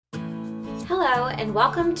Hello, and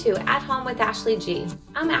welcome to At Home with Ashley G.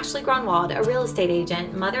 I'm Ashley Gronwald, a real estate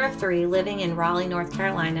agent, mother of three, living in Raleigh, North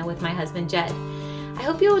Carolina with my husband Jed. I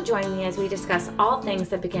hope you will join me as we discuss all things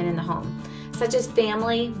that begin in the home, such as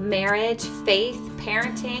family, marriage, faith,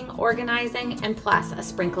 parenting, organizing, and plus a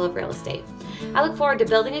sprinkle of real estate. I look forward to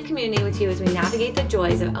building a community with you as we navigate the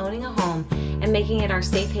joys of owning a home and making it our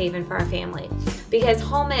safe haven for our family, because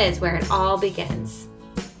home is where it all begins.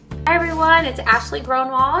 Hi everyone, it's Ashley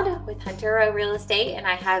Gronwald with Hunter Row Real Estate, and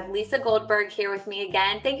I have Lisa Goldberg here with me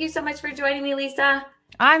again. Thank you so much for joining me, Lisa.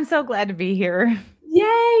 I'm so glad to be here.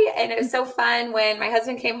 Yay! And it was so fun when my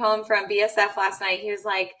husband came home from BSF last night. He was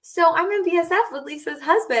like, "So I'm in BSF with Lisa's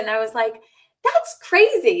husband." I was like, "That's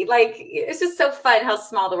crazy." Like, it's just so fun how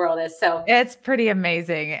small the world is. So It's pretty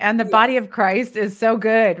amazing. And the yeah, body of Christ is so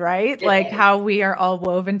good, right? it Like is. how we are all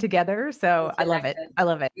woven together. So It's I love it. connected. I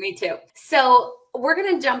love it. Me too. So we're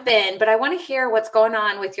going to jump in, but I want to hear what's going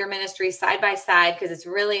on with your ministry side by side, because it's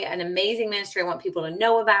really an amazing ministry. I want people to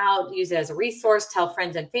know about, use it as a resource, tell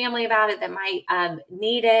friends and family about it that might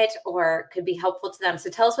need it or could be helpful to them. So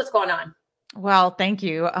tell us what's going on. Well, thank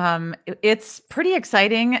you. It's pretty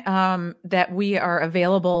exciting that we are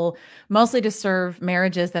available mostly to serve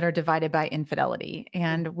marriages that are divided by infidelity.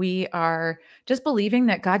 And we are just believing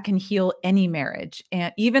that God can heal any marriage,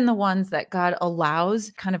 and even the ones that God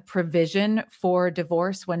allows kind of provision for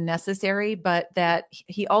divorce when necessary, but that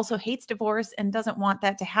He also hates divorce and doesn't want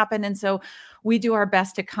that to happen. And so we do our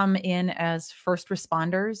best to come in as first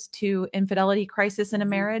responders to infidelity crisis in a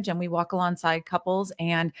marriage, and we walk alongside couples.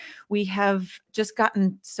 And we have just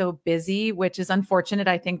gotten so busy, which is unfortunate.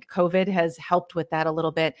 I think COVID has helped with that a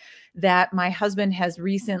little bit, that my husband has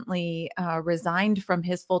recently resigned from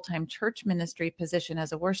his full-time church ministry position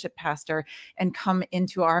as a worship pastor and come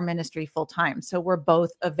into our ministry full-time. So we're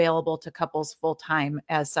both available to couples full-time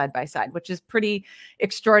as side by side, which is pretty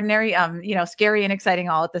extraordinary, scary and exciting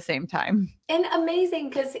all at the same time. And amazing,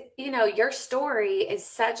 because your story is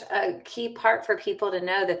such a key part for people to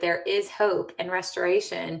know that there is hope and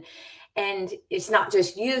restoration. And it's not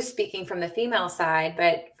just you speaking from the female side,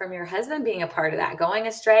 but from your husband being a part of that, going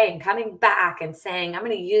astray and coming back and saying, "I'm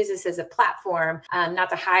going to use this as a platform, not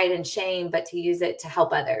to hide in shame, but to use it to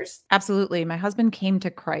help others." Absolutely. My husband came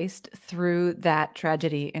to Christ through that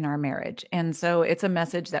tragedy in our marriage. And so it's a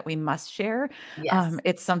message that we must share. Yes.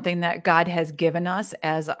 It's something that God has given us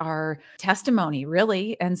as our testimony,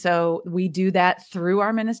 really. And so we do that through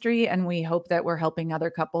our ministry, and we hope that we're helping other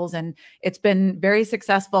couples. And it's been very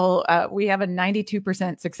successful. We have a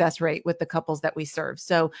 92% success rate with the couples that we serve.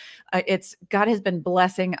 So it's God has been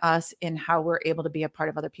blessing us in how we're able to be a part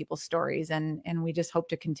of other people's stories. And we just hope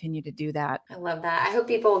to continue to do that. I love that. I hope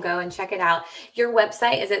people will go and check it out. Your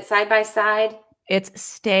website, is it Side by Side? It's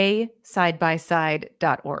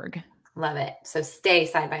staysidebyside.org. Love it. So stay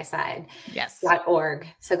side by side. Yes. .org.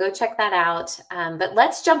 So go check that out. But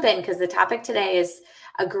let's jump in, because the topic today is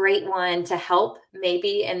a great one to help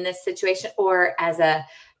maybe in this situation, or as a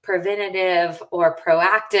preventative or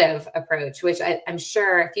proactive approach, which I'm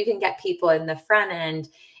sure if you can get people in the front end,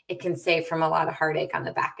 it can save from a lot of heartache on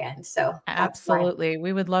the back end. So that's why. Absolutely.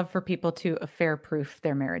 We would love for people to affair proof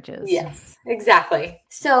their marriages. Yes, exactly.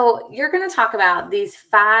 So you're going to talk about these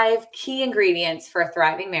 5 key ingredients for a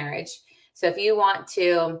thriving marriage. So if you want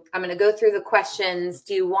to, I'm going to go through the questions.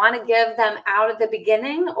 Do you want to give them out at the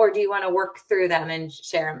beginning, or do you want to work through them and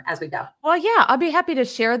share them as we go? Well, yeah, I'll be happy to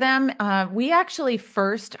share them. We actually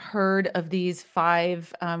first heard of these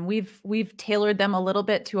 5. We've tailored them a little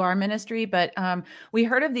bit to our ministry, but we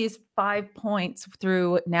heard of these 5 points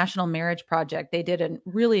through National Marriage Project. They did a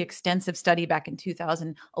really extensive study back in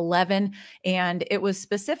 2011, and it was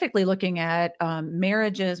specifically looking at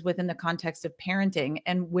marriages within the context of parenting.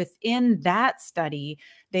 And within that study,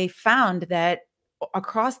 they found that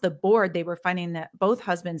across the board, they were finding that both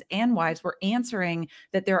husbands and wives were answering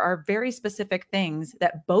that there are very specific things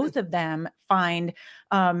that both of them find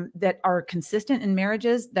that are consistent in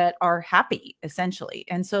marriages that are happy, essentially.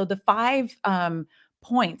 And so the 5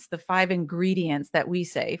 points, the 5 ingredients that we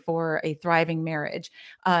say for a thriving marriage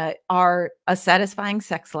are a satisfying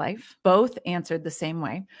sex life. Both answered the same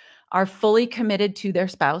way. Are fully committed to their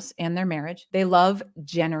spouse and their marriage. They love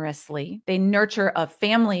generously. They nurture a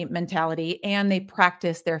family mentality, and they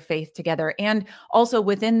practice their faith together. And also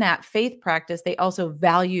within that faith practice, they also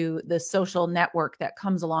value the social network that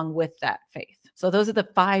comes along with that faith. So those are the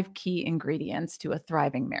 5 key ingredients to a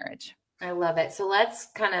thriving marriage. I love it. So let's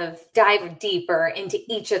kind of dive deeper into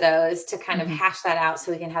each of those to kind of Mhm. hash that out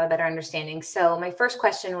so we can have a better understanding. So my first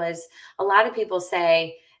question was, a lot of people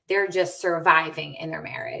say they're just surviving in their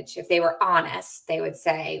marriage. If they were honest, they would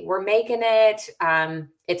say, "We're making it.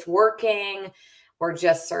 It's working. we're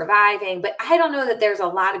just surviving. But I don't know that there's a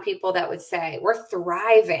lot of people that would say we're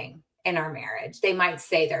thriving in our marriage. They might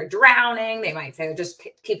say they're drowning. They might say they're just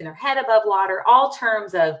keeping their head above water, all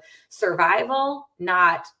terms of survival,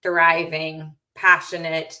 not thriving,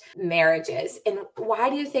 passionate marriages. And why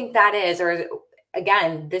do you think that is? Or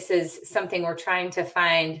again, this is something we're trying to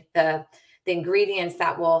find the ingredients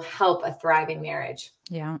that will help a thriving marriage.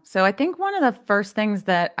 Yeah. So I think one of the first things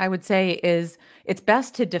that I would say is it's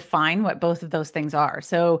best to define what both of those things are.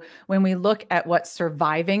 So when we look at what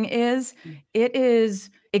surviving is, it is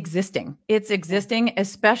existing. It's existing,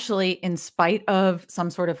 especially in spite of some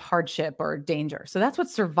sort of hardship or danger. So that's what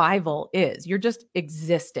survival is. You're just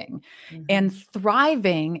existing. And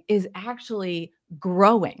thriving is actually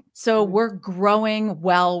growing. So we're growing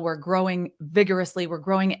well, we're growing vigorously, we're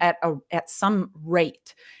growing at some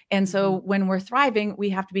rate. And so when we're thriving, we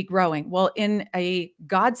have to be growing. Well, in a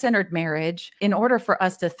God-centered marriage, in order for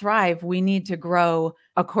us to thrive, we need to grow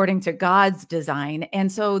according to God's design.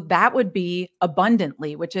 And so that would be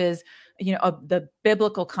abundantly, which is, the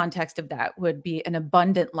biblical context of that would be an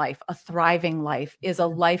abundant life. A thriving life is a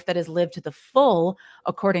life that is lived to the full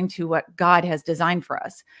according to what God has designed for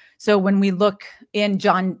us. So when we look in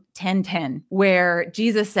John 10:10, where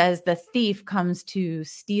Jesus says the thief comes to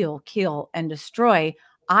steal, kill, and destroy,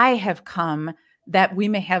 I have come that we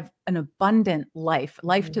may have an abundant life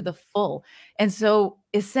to the full. And so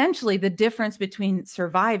essentially the difference between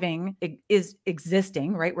surviving is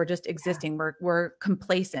existing, right? We're just existing. We're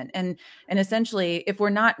complacent. And essentially if we're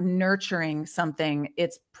not nurturing something,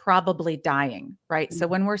 it's probably dying, right? So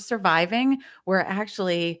when we're surviving, we're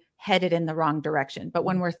actually headed in the wrong direction. But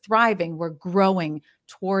when we're thriving, we're growing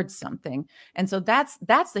towards something. And so that's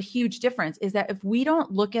the huge difference, is that if we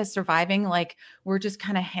don't look at surviving like we're just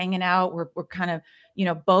kind of hanging out, we're kind of,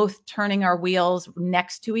 both turning our wheels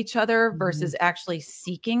next to each other versus actually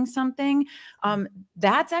seeking something,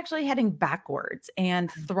 that's actually heading backwards.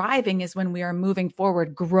 And thriving is when we are moving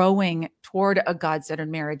forward, growing toward a God-centered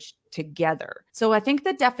marriage together. So I think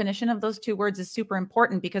the definition of those two words is super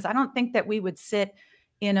important, because I don't think that we would sit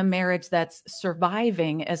in a marriage that's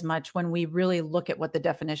surviving as much when we really look at what the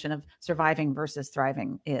definition of surviving versus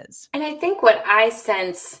thriving is. And I think what I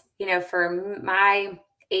sense, for my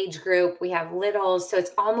age group, we have littles. So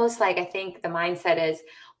it's almost like, I think the mindset is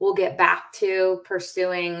we'll get back to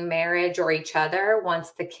pursuing marriage or each other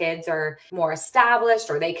once the kids are more established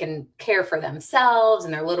or they can care for themselves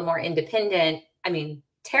and they're a little more independent. I mean,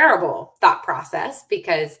 terrible thought process,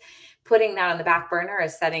 because putting that on the back burner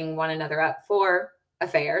is setting one another up for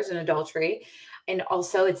affairs and adultery. And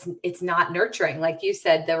also it's not nurturing, like you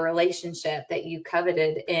said, the relationship that you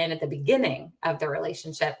coveted in at the beginning of the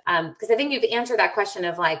relationship. Because I think you've answered that question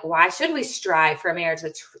of like, why should we strive for a marriage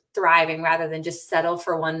that's thriving rather than just settle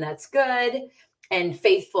for one that's good and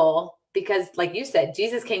faithful? Because like you said,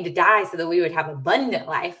 Jesus came to die so that we would have abundant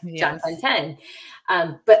life, yes. John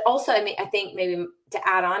 10:10. But also, I think maybe to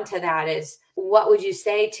add on to that is, what would you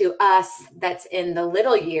say to us that's in the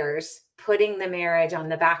little years, putting the marriage on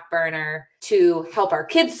the back burner to help our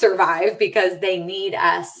kids survive because they need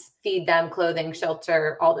us, feed them, clothing,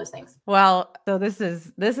 shelter, all those things? Well, so this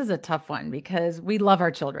is a tough one, because we love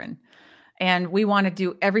our children and we want to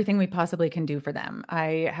do everything we possibly can do for them.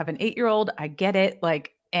 I have an 8-year-old. I get it.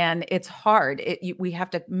 And it's hard. We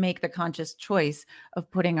have to make the conscious choice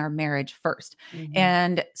of putting our marriage first.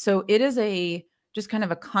 And so it is just kind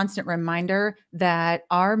of a constant reminder that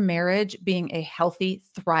our marriage being a healthy,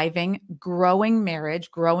 thriving, growing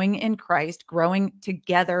marriage, growing in Christ, growing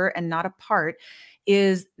together and not apart,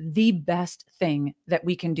 is the best thing that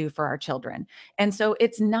we can do for our children. And so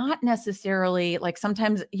it's not necessarily like,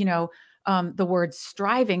 sometimes, the word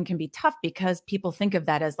striving can be tough because people think of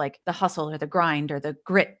that as like the hustle or the grind or the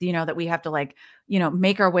grit, that we have to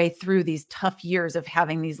make our way through these tough years of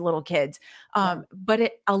having these little kids.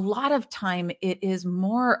 But a lot of time it is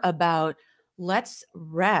more about, let's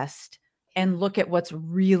rest and look at what's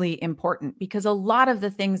really important, because a lot of the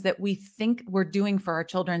things that we think we're doing for our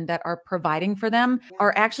children that are providing for them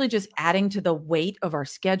are actually just adding to the weight of our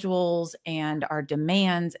schedules and our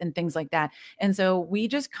demands and things like that. And so we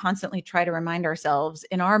just constantly try to remind ourselves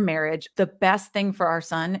in our marriage, the best thing for our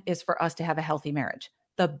son is for us to have a healthy marriage.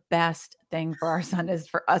 The best thing for our son is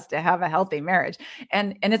for us to have a healthy marriage.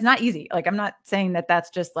 And it's not easy. Like, I'm not saying that that's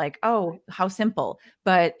just like, oh, how simple,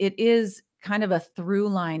 but it is kind of a through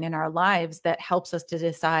line in our lives that helps us to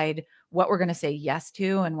decide what we're going to say yes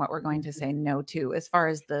to and what we're going to say no to as far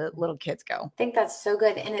as the little kids go. I think that's so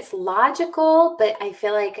good. And it's logical, but I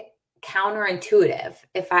feel like counterintuitive,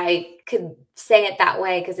 if I could say it that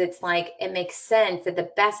way, because it's like, it makes sense that the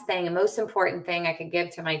best thing and most important thing I could give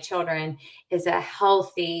to my children is a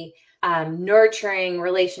healthy nurturing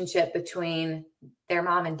relationship between their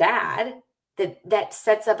mom and dad, that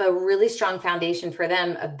sets up a really strong foundation for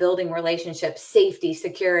them of building relationships, safety,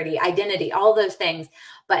 security, identity, all those things.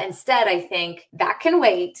 But instead, I think that can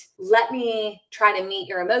wait. Let me try to meet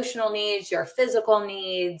your emotional needs, your physical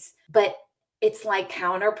needs. But it's like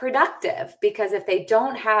counterproductive, because if they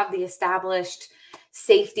don't have the established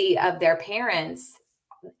safety of their parents,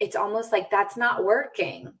 it's almost like that's not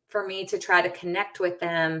working for me to try to connect with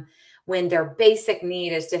them when their basic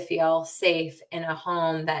need is to feel safe in a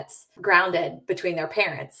home that's grounded between their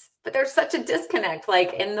parents. But there's such a disconnect,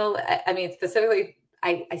 like specifically,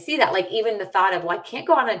 I see that, like even the thought of, well, I can't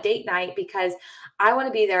go on a date night because I want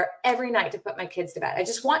to be there every night to put my kids to bed. I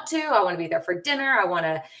just want to, I want to be there for dinner. I want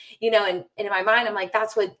to, and in my mind, I'm like,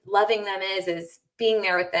 that's what loving them is being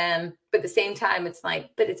there with them. But at the same time, it's like,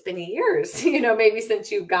 but it's been years, maybe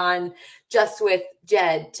since you've gone just with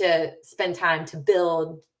Jed to spend time to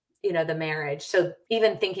build, the marriage. So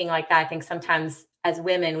even thinking like that, I think sometimes as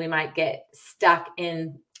women, we might get stuck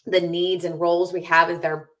in the needs and roles we have as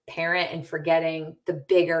their parent and forgetting the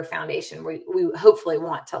bigger foundation we hopefully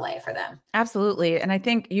want to lay for them. Absolutely. And I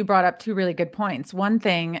think you brought up two really good points. One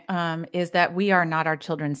thing is that we are not our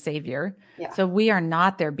children's savior. Yeah. So we are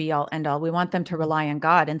not their be all end all. We want them to rely on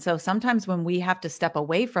God. And so sometimes when we have to step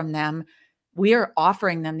away from them, we are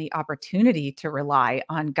offering them the opportunity to rely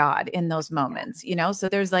on God in those moments, So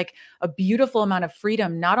there's like a beautiful amount of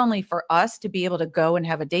freedom, not only for us to be able to go and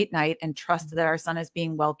have a date night and trust that our son is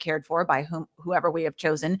being well cared for by whoever we have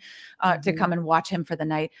chosen to come and watch him for the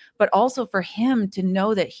night, but also for him to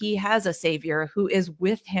know that he has a savior who is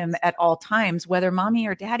with him at all times, whether mommy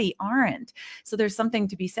or daddy aren't. So there's something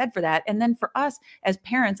to be said for that. And then for us as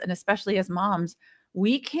parents, and especially as moms,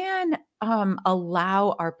 we can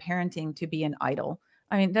allow our parenting to be an idol.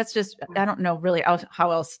 I mean, that's just, I don't know really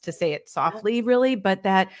how else to say it softly, really, but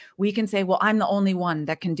that we can say, well, I'm the only one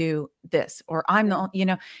that can do this, or I'm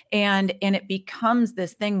the, and it becomes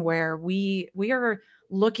this thing where we are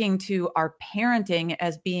looking to our parenting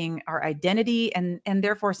as being our identity. And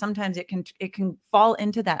therefore sometimes it can fall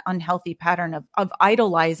into that unhealthy pattern of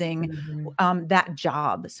idolizing that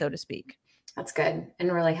job, so to speak. That's good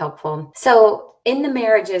and really helpful. So in the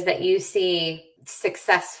marriages that you see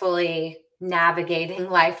successfully navigating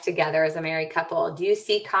life together as a married couple, do you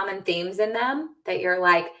see common themes in them that you're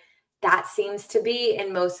like, that seems to be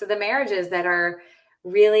in most of the marriages that are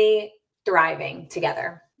really thriving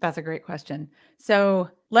together? That's a great question. So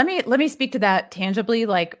let me speak to that tangibly,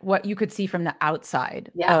 like what you could see from the outside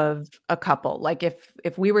of a couple. Like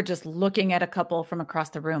if we were just looking at a couple from across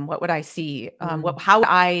the room, what would I see? How would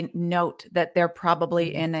I note that they're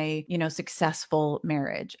probably in a successful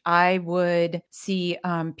marriage? I would see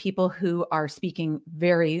people who are speaking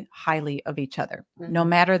very highly of each other, no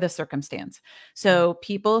matter the circumstance. So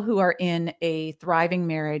people who are in a thriving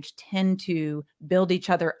marriage tend to build each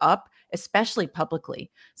other up, especially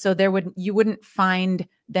publicly. So you wouldn't find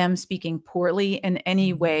them speaking poorly in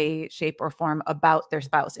any way, shape, or form about their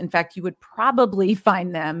spouse. In fact, you would probably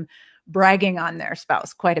find them bragging on their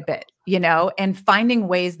spouse quite a bit, and finding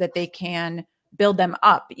ways that they can build them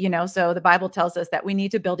up, So the Bible tells us that we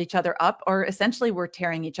need to build each other up, or essentially we're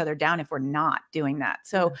tearing each other down if we're not doing that.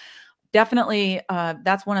 So definitely,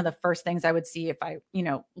 that's one of the first things I would see if I,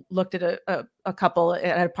 looked at a couple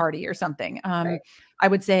at a party or something. Right. I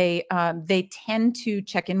would say they tend to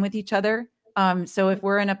check in with each other. So if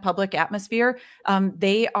we're in a public atmosphere,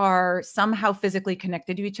 they are somehow physically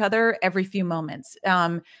connected to each other every few moments.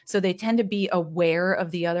 So they tend to be aware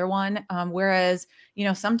of the other one. Whereas,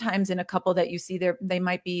 sometimes in a couple that you see there, they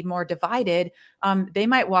might be more divided. They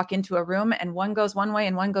might walk into a room and one goes one way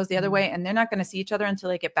and one goes the other way, and they're not going to see each other until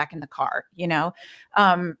they get back in the car,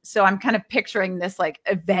 So I'm kind of picturing this like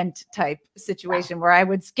event type situation where I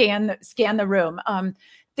would scan the room.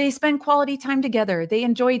 They spend quality time together. They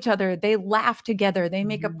enjoy each other. They laugh together. They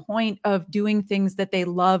make a point of doing things that they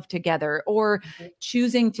love together, or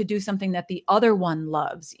choosing to do something that the other one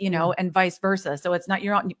loves, and vice versa. So it's not,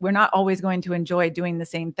 we're not always going to enjoy doing the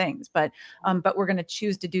same things, but we're going to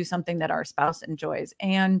choose to do something that our spouse enjoys.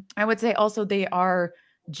 And I would say also they are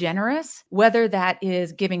generous, whether that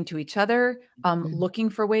is giving to each other, looking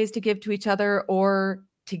for ways to give to each other, or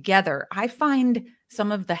together. I find some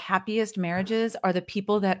of the happiest marriages are the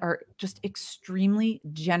people that are just extremely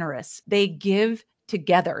generous. They give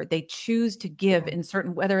together. They choose to give in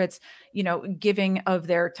certain, whether it's, giving of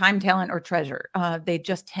their time, talent, or treasure. They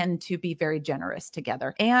just tend to be very generous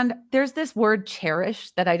together. And there's this word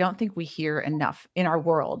cherish that I don't think we hear enough in our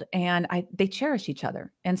world. And they cherish each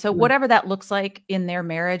other. And so whatever that looks like in their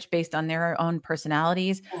marriage based on their own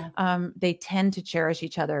personalities, they tend to cherish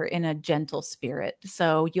each other in a gentle spirit.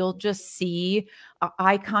 So you'll just see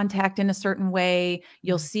eye contact in a certain way.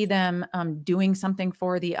 You'll see them doing something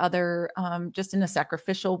for the other, just in a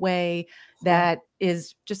sacrificial way that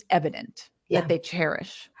is just evident that they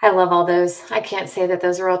cherish. I love all those. I can't say that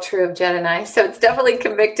those are all true of Jed and I. So it's definitely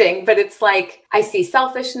convicting, but it's like, I see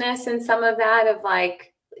selfishness in some of that, of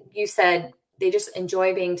like you said, they just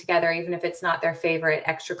enjoy being together, even if it's not their favorite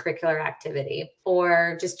extracurricular activity,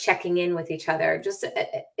 or just checking in with each other. Just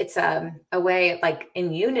it's a way, like,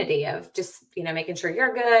 in unity of just, making sure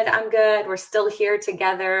you're good, I'm good, we're still here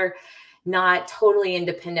together, not totally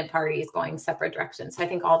independent parties going separate directions. So I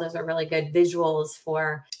think all those are really good visuals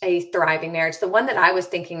for a thriving marriage. The one that I was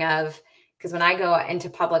thinking of, because when I go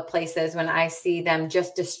into public places, when I see them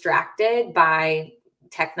just distracted by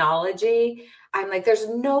technology, I'm like, there's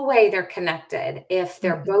no way they're connected if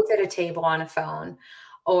they're both at a table on a phone,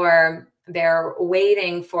 or they're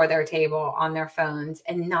waiting for their table on their phones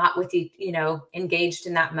and not with engaged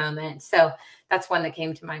in that moment. So that's one that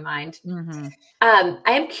came to my mind. I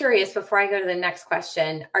am curious, before I go to the next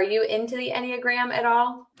question, are you into the Enneagram at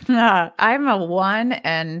all? I'm a 1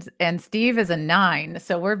 and Steve is a 9.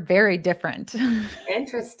 So we're very different.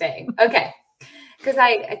 Interesting. Okay. Because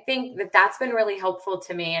I think that that's been really helpful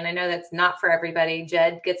to me. And I know that's not for everybody.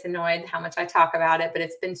 Jed gets annoyed how much I talk about it, but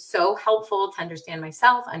it's been so helpful to understand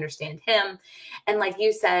myself, understand him. And like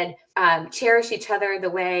you said, cherish each other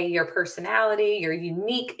the way your personality, your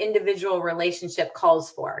unique individual relationship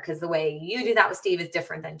calls for. Because the way you do that with Steve is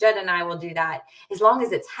different than Jed and I will do that, as long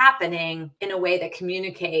as it's happening in a way that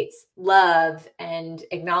communicates love and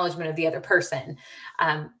acknowledgement of the other person.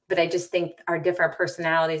 But I just think our different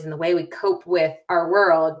personalities and the way we cope with our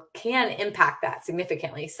world can impact that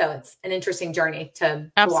significantly. So it's an interesting journey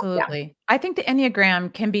to Absolutely. walk down. I think the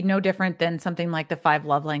Enneagram can be no different than something like the 5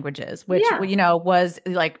 love languages, which, was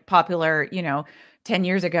like popular, 10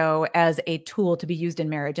 years ago as a tool to be used in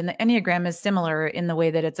marriage. And the Enneagram is similar in the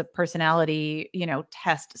way that it's a personality,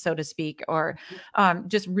 test, so to speak, or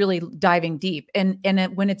just really diving deep. And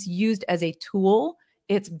when it's used as a tool,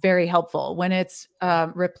 it's very helpful. When it's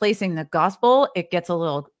replacing the gospel, it gets a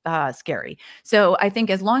little scary. So I think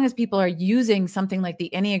as long as people are using something like the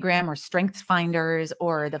Enneagram or Strengths Finders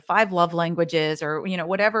or the 5 love languages, or,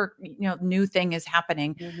 whatever, new thing is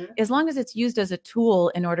happening, as long as it's used as a tool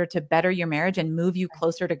in order to better your marriage and move you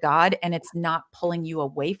closer to God, and it's not pulling you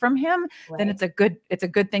away from him, then it's a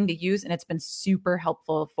good thing to use. And it's been super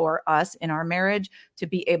helpful for us in our marriage to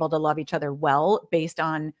be able to love each other well based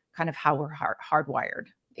on kind of how we're hardwired.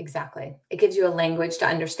 Exactly. It gives you a language to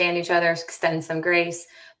understand each other, extend some grace,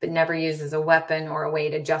 but never use as a weapon or a way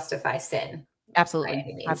to justify sin.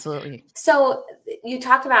 Absolutely. Absolutely. So you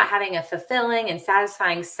talked about having a fulfilling and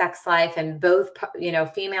satisfying sex life, and both,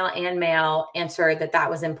 female and male answered that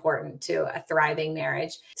was important to a thriving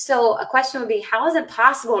marriage. So a question would be, how is it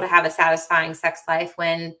possible to have a satisfying sex life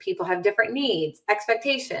when people have different needs,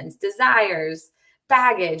 expectations, desires,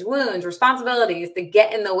 baggage, wounds, responsibilities that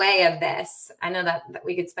get in the way of this? I know that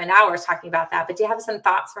we could spend hours talking about that, but do you have some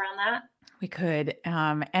thoughts around that? We could.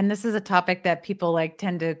 And this is a topic that people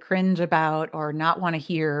tend to cringe about or not want to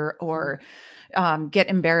hear, or get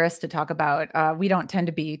embarrassed to talk about. We don't tend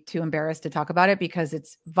to be too embarrassed to talk about it because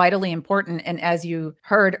it's vitally important. And as you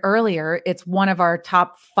heard earlier, it's one of our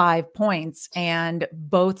top 5 points, and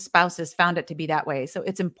both spouses found it to be that way. So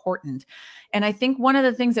it's important. And I think one of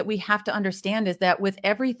the things that we have to understand is that with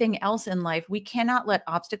everything else in life, we cannot let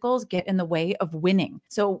obstacles get in the way of winning.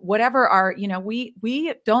 So whatever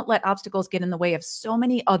we don't let obstacles get in the way of so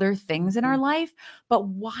many other things in our life, but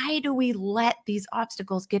why do we let these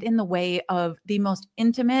obstacles get in the way of the most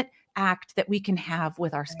intimate act that we can have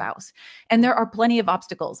with our spouse? And there are plenty of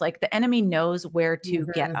obstacles. Like, the enemy knows where to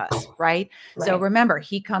get us, right? So remember,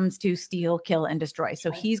 he comes to steal, kill, and destroy.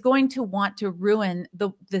 So he's going to want to ruin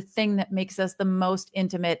the thing that makes us the most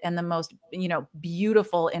intimate and the most,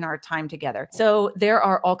 beautiful in our time together. So there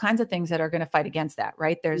are all kinds of things that are going to fight against that,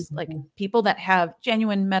 right? There's like people that have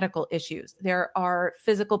genuine medical issues. There are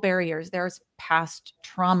physical barriers. There's past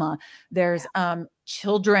trauma. There's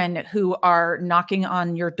children who are knocking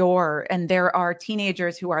on your door, and there are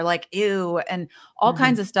teenagers who are like, ew, and all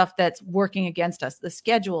kinds of stuff that's working against us, the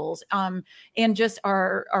schedules, and just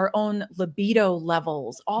our own libido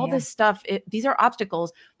levels, all this stuff. These are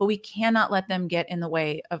obstacles, but we cannot let them get in the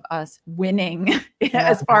way of us winning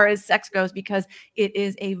as far as sex goes, because it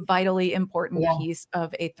is a vitally important piece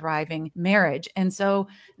of a thriving marriage. And so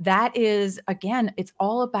that is, again, it's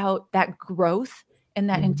all about that growth and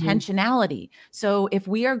that intentionality. So if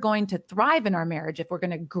we are going to thrive in our marriage, if we're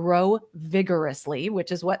going to grow vigorously,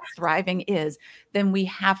 which is what thriving is, then we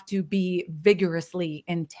have to be vigorously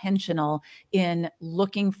intentional in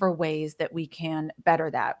looking for ways that we can better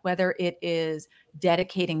that, whether it is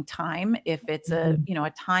dedicating time, if it's a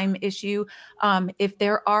time issue, if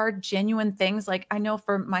there are genuine things, like I know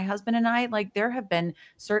for my husband and I, like there have been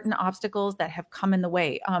certain obstacles that have come in the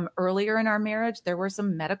way. Earlier in our marriage, there were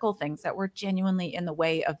some medical things that were genuinely in the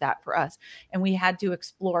way of that for us, and we had to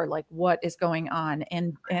explore like what is going on.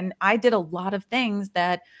 And I did a lot of things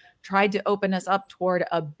that tried to open us up toward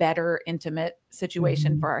a better intimate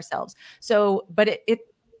situation for ourselves. So, but it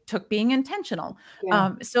took being intentional.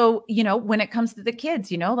 So, when it comes to the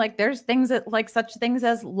kids, like there's things that, like such things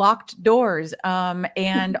as locked doors,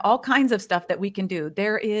 and all kinds of stuff that we can do.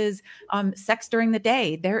 There is sex during the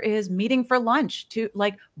day. There is meeting for lunch to,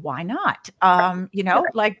 like, why not?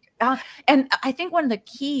 And I think one of the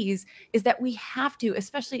keys is that we have to,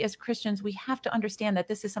 especially as Christians, we have to understand that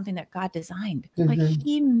this is something that God designed. Like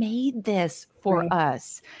he made this for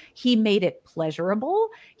us. He made it pleasurable.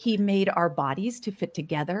 He made our bodies to fit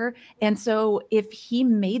together. And so if he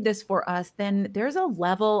made this for us, then there's a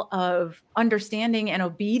level of understanding and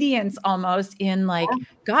obedience almost in like,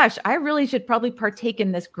 gosh, I really should probably partake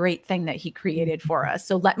in this great thing that he created for us.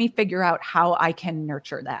 So let me figure out how I can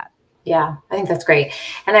nurture that. Yeah, I think that's great.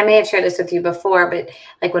 And I may have shared this with you before, but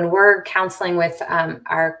like when we're counseling with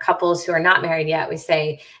our couples who are not married yet, we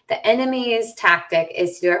say the enemy's tactic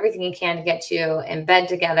is to do everything he can to get you in bed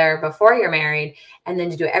together before you're married, and then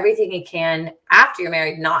to do everything he can after you're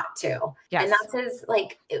married not to. Yes. And that's his,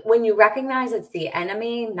 like, when you recognize it's the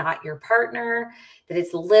enemy, not your partner, that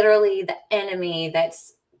it's literally the enemy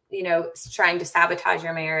that's, trying to sabotage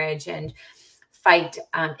your marriage and fight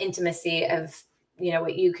intimacy of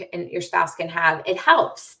what you and your spouse can have. It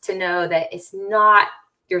helps to know that it's not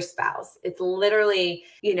your spouse. It's literally,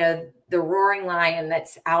 the roaring lion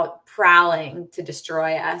that's out prowling to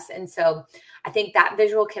destroy us. And so I think that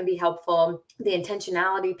visual can be helpful. The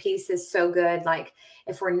intentionality piece is so good. Like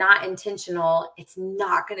if we're not intentional, it's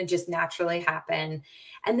not going to just naturally happen.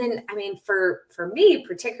 And then, I mean, for me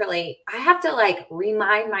particularly, I have to like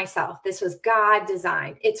remind myself, this was God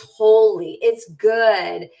designed. It's holy. It's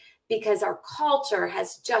good. Because our culture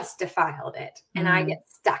has just defiled it. And I get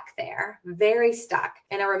stuck there, very stuck.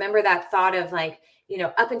 And I remember that thought of like,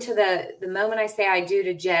 up until the moment I say I do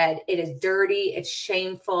to Jed, it is dirty, it's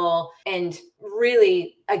shameful, and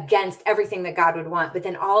really against everything that God would want. But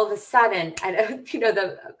then all of a sudden,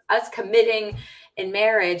 us committing in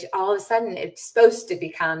marriage, all of a sudden it's supposed to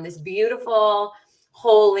become this beautiful,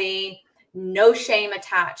 holy, no shame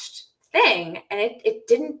attached thing. And it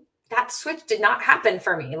didn't. That switch did not happen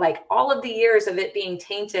for me. Like all of the years of it being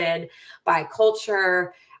tainted by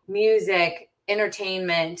culture, music,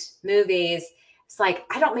 entertainment, movies. It's like,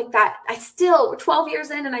 I don't make that. We're 12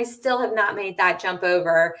 years in and I still have not made that jump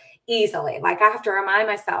over easily. Like I have to remind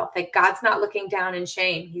myself that God's not looking down in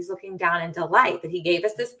shame. He's looking down in delight that he gave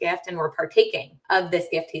us this gift and we're partaking of this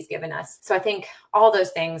gift he's given us. So I think all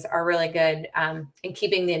those things are really good in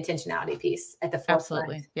keeping the intentionality piece at the forefront.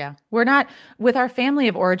 Absolutely. Yeah. We're not, with our family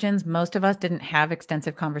of origins, most of us didn't have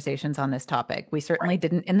extensive conversations on this topic. We certainly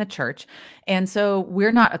didn't in the church. And so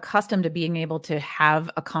we're not accustomed to being able to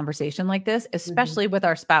have a conversation like this, especially with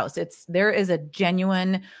our spouse. There is a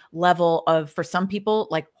genuine level of, for some people,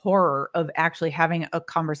 like horror of actually having a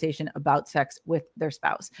conversation about sex with their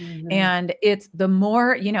spouse. And it's the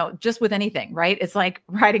more, just with anything, right? It's like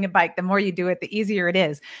riding a bike. The more you do it, the easier it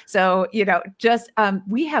is. So,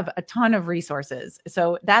 we have a ton of resources.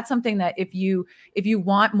 So that's something that if you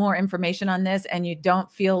want more information on this and you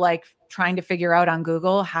don't feel like trying to figure out on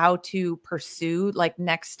Google how to pursue like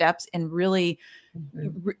next steps and really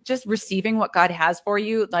just receiving what God has for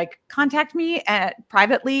you, like contact me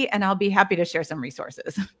privately and I'll be happy to share some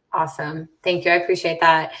resources. Awesome. Thank you. I appreciate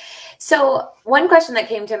that. So one question that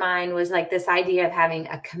came to mind was like this idea of having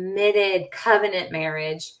a committed covenant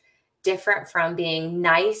marriage different from being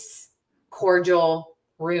nice, cordial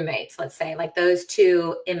roommates, let's say, like those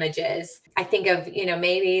two images. I think of,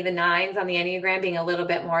 maybe the 9s on the Enneagram being a little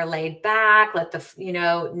bit more laid back, let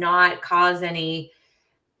the, not cause any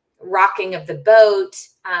rocking of the boat,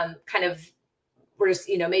 kind of we're just,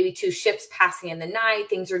 maybe two ships passing in the night.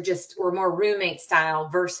 Things are just, we're more roommate style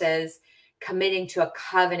versus committing to a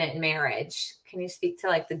covenant marriage. Can you speak to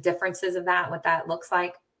like the differences of that, what that looks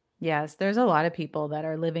like? Yes, there's a lot of people that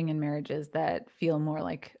are living in marriages that feel more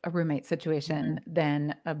like a roommate situation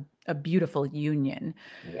than a beautiful union.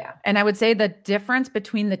 Yeah. And I would say the difference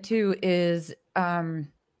between the two is a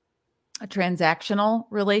transactional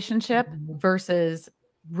relationship versus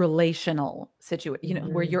relational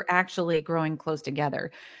situation, where you're actually growing close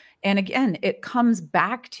together. And again, it comes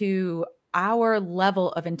back to our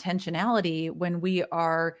level of intentionality when we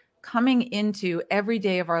are coming into every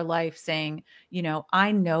day of our life saying,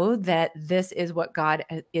 I know that this is what God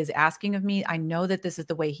is asking of me. I know that this is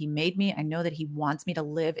the way he made me. I know that he wants me to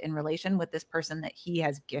live in relation with this person that he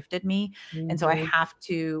has gifted me. And so I have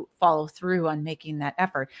to follow through on making that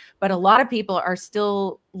effort. But a lot of people are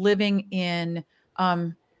still living in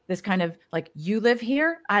this kind of like, you live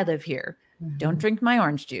here, I live here. Don't drink my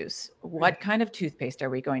orange juice. What kind of toothpaste are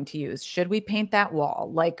we going to use? Should we paint that wall?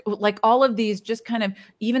 Like all of these, just kind of,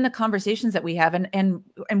 even the conversations that we have, and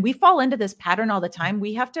we fall into this pattern all the time.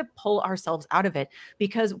 We have to pull ourselves out of it,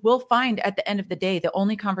 because we'll find at the end of the day, the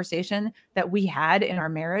only conversation that we had in our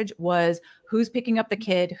marriage was who's picking up the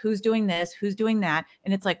kid, who's doing this, who's doing that.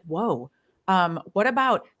 And it's like, whoa. What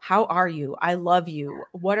about, how are you? I love you.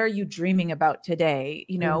 What are you dreaming about today?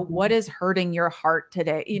 What is hurting your heart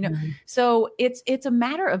today? So it's a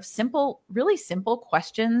matter of really simple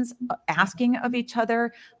questions, asking of each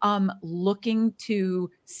other, looking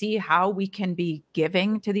to see how we can be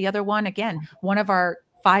giving to the other one. Again, one of our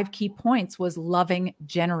 5 key points was loving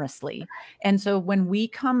generously. And so when we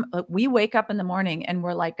wake up in the morning and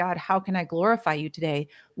we're like, God, how can I glorify you today?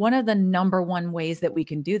 One of the number one ways that we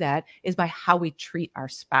can do that is by how we treat our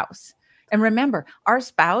spouse. And remember, our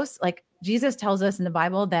spouse, like Jesus tells us in the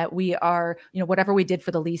Bible, that we are, whatever we did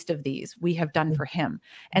for the least of these, we have done for him.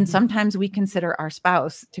 And sometimes we consider our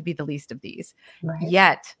spouse to be the least of these.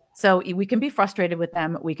 Yet, so we can be frustrated with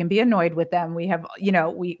them. We can be annoyed with them. We have,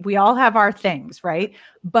 we all have our things, right?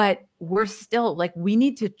 But we're still like, we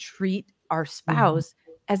need to treat our spouse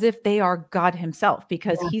as if they are God himself,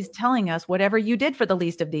 because he's telling us, whatever you did for the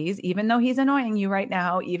least of these, even though he's annoying you right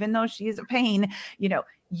now, even though she's a pain,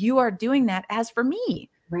 you are doing that as for me.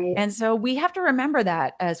 Right. And so we have to remember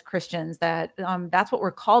that as Christians, that that's what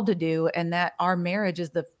we're called to do, and that our marriage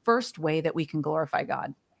is the first way that we can glorify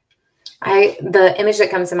God. The image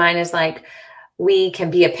that comes to mind is like, we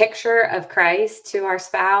can be a picture of Christ to our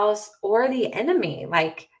spouse or the enemy,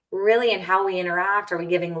 like really in how we interact. Are we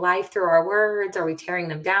giving life through our words? Are we tearing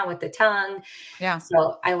them down with the tongue? Yeah.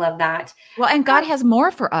 So I love that. Well, and God has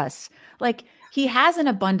more for us. Like, he has an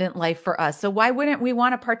abundant life for us. So why wouldn't we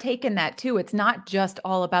want to partake in that too? It's not just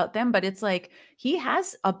all about them, but it's like he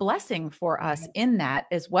has a blessing for us in that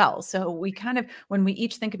as well. So we kind of, when we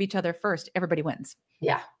each think of each other first, everybody wins.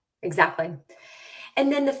 Yeah, exactly. And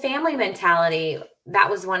then the family mentality, that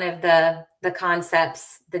was one of the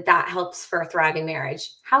concepts that helps for a thriving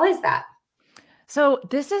marriage. How is that? So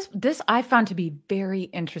this I found to be very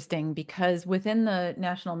interesting, because within the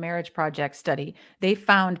National Marriage Project study, they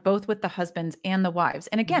found, both with the husbands and the wives.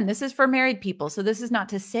 And again, this is for married people. So this is not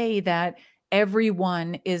to say that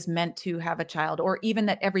everyone is meant to have a child, or even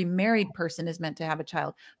that every married person is meant to have a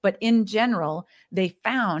child. But in general, they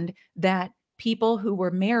found that people who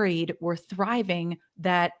were married were thriving,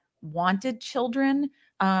 that wanted children,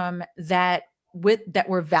 that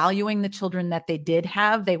were valuing the children that they did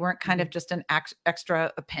have. They weren't kind of just an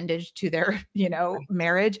extra appendage to their,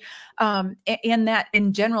 marriage. And that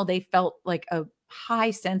in general, they felt like a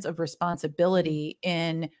high sense of responsibility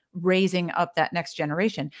in raising up that next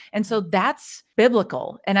generation. And so that's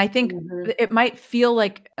biblical. And I think it might feel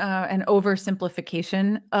like an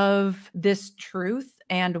oversimplification of this truth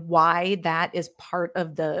and why that is part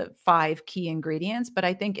of the 5 key ingredients. But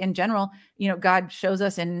I think in general, God shows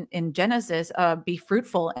us in Genesis, be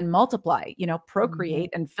fruitful and multiply, procreate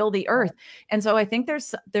and fill the earth. And so I think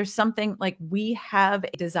there's something like, we have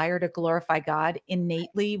a desire to glorify God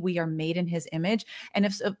innately. We are made in his image. And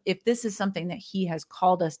if this is something that he has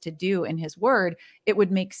called us to do in his word, it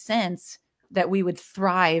would make sense that we would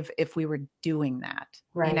thrive if we were doing that,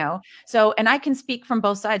 right. So, and I can speak from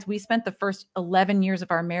both sides. We spent the first 11 years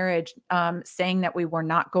of our marriage saying that we were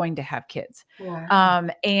not going to have kids. Yeah.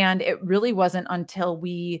 And it really wasn't until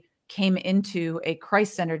we came into a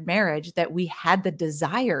Christ-centered marriage that we had the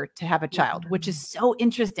desire to have a child, which is so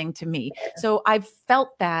interesting to me. So I've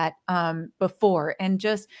felt that before, and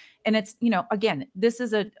it's, again, this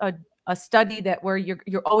is a study that where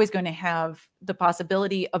you're always going to have the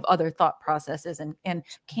possibility of other thought processes, and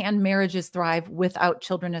can marriages thrive without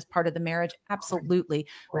children as part of the marriage? Absolutely.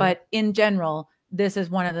 Right. But in general, this is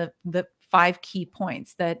one of the 5 key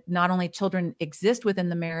points, that not only children exist within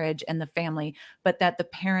the marriage and the family, but that the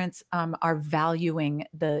parents are valuing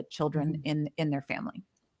the children in their family.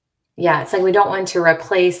 Yeah, it's like we don't want to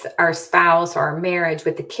replace our spouse or our marriage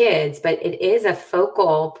with the kids, but it is a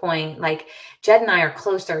focal point. Like Jed and I are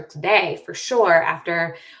closer today for sure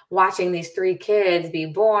after watching these 3 kids be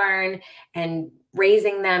born and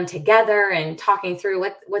raising them together and talking through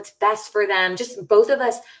what's best for them. Just both of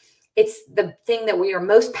us, it's the thing that we are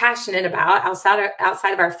most passionate about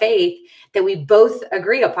outside of our faith that we both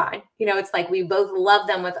agree upon. It's like we both love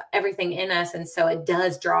them with everything in us. And so it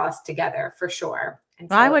does draw us together for sure.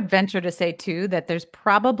 Well, I would venture to say too, that there's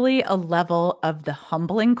probably a level of the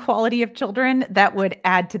humbling quality of children that would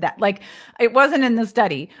add to that. Like, it wasn't in the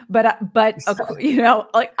study, but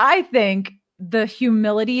like, I think the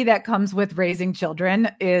humility that comes with raising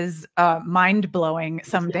children is mind blowing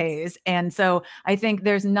some days. And so I think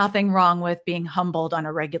there's nothing wrong with being humbled on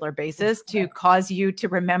a regular basis to cause you to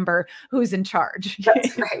remember who's in charge.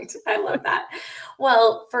 That's right. I love that.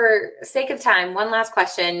 Well, for sake of time, one last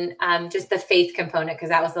question, just the faith component, because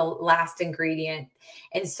that was the last ingredient.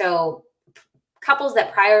 And so couples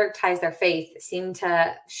that prioritize their faith seem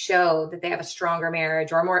to show that they have a stronger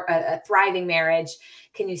marriage or a thriving marriage.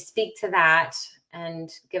 Can you speak to that and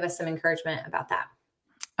give us some encouragement about that?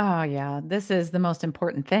 Oh, yeah. This is the most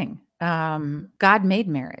important thing. God made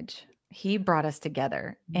marriage. He brought us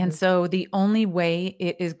together. And so the only way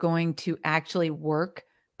it is going to actually work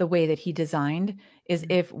the way that he designed is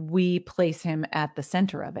if we place him at the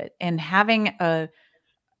center of it. And having a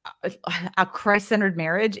Christ-centered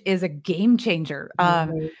marriage is a game changer.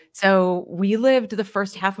 So we lived the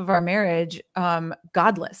first half of our marriage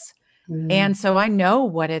godless. And so I know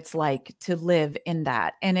what it's like to live in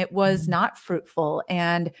that. And it was not fruitful.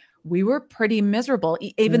 And we were pretty miserable,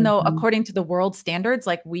 even though according to the world standards,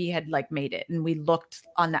 like we had like made it and we looked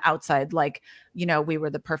on the outside like, we were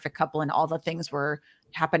the perfect couple and all the things were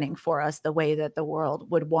happening for us the way that the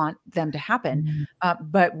world would want them to happen.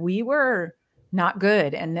 But we were not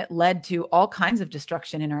good. And it led to all kinds of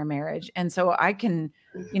destruction in our marriage. And so I can,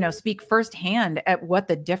 speak firsthand at what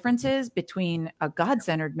the difference is between a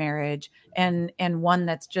God-centered marriage and one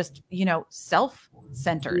that's just,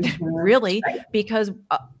 self-centered, really, because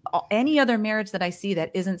any other marriage that I see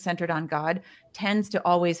that isn't centered on God tends to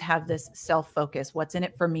always have this self-focus. What's in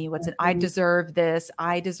it for me? I deserve this.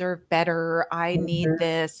 I deserve better. I need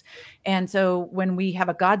this. And so when we have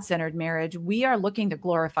a God-centered marriage, we are looking to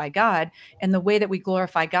glorify God. And the way that we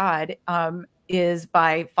glorify God is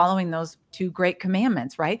by following those 2 great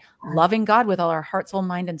commandments, right? Loving God with all our heart, soul,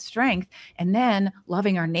 mind, and strength, and then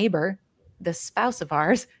loving our neighbor, the spouse of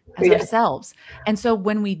ours, as ourselves. And so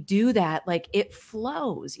when we do that, like it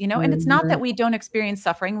flows, and it's not that we don't experience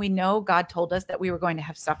suffering. We know God told us that we were going to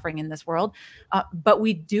have suffering in this world, but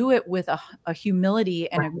we do it with a humility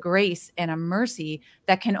and a grace and a mercy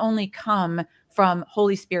that can only come from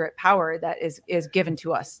Holy Spirit power that is given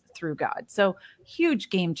to us through God. So huge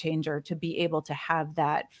game changer to be able to have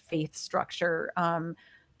that faith structure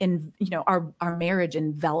in, our marriage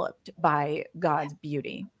enveloped by God's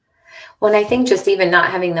beauty. Well, and I think just even not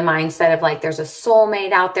having the mindset of like, there's a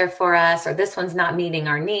soulmate out there for us, or this one's not meeting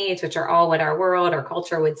our needs, which are all what our world or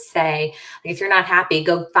culture would say. Like, if you're not happy,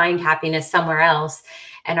 go find happiness somewhere else.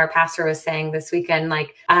 And our pastor was saying this weekend,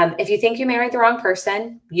 like, if you think you married the wrong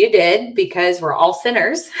person, you did, because we're all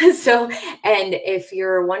sinners. And if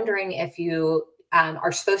you're wondering if you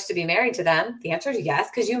are supposed to be married to them, the answer is yes,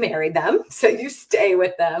 because you married them. So you stay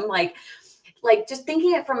with them. Like just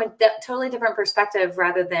thinking it from a totally different perspective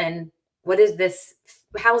rather than how is this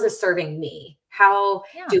serving me? How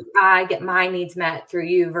do I get my needs met through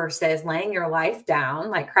you versus laying your life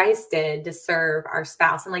down like Christ did to serve our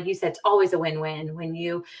spouse? And like you said, it's always a win-win when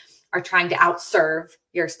you are trying to outserve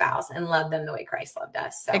your spouse and love them the way Christ loved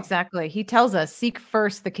us. So. Exactly. He tells us, seek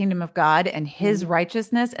first the kingdom of God and his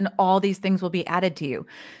righteousness, and all these things will be added to you.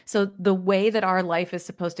 So the way that our life is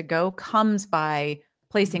supposed to go comes by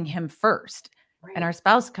placing him first, and our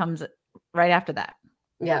spouse comes right after that.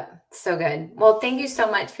 Yeah, so good. Well, thank you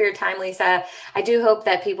so much for your time, Lisa. I do hope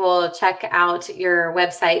that people check out your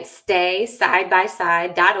website,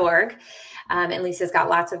 staysidebyside.org. And Lisa's got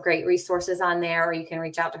lots of great resources on there, or you can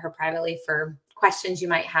reach out to her privately for questions you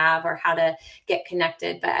might have or how to get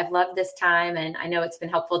connected. But I've loved this time, and I know it's been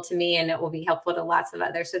helpful to me, and it will be helpful to lots of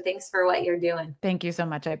others. So thanks for what you're doing. Thank you so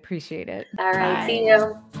much. I appreciate it. All right. Bye. See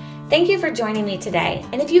you. Thank you for joining me today.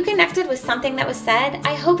 And if you connected with something that was said,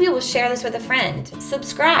 I hope you will share this with a friend,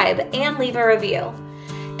 subscribe, and leave a review.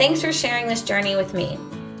 Thanks for sharing this journey with me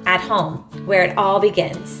at home, where it all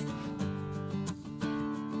begins.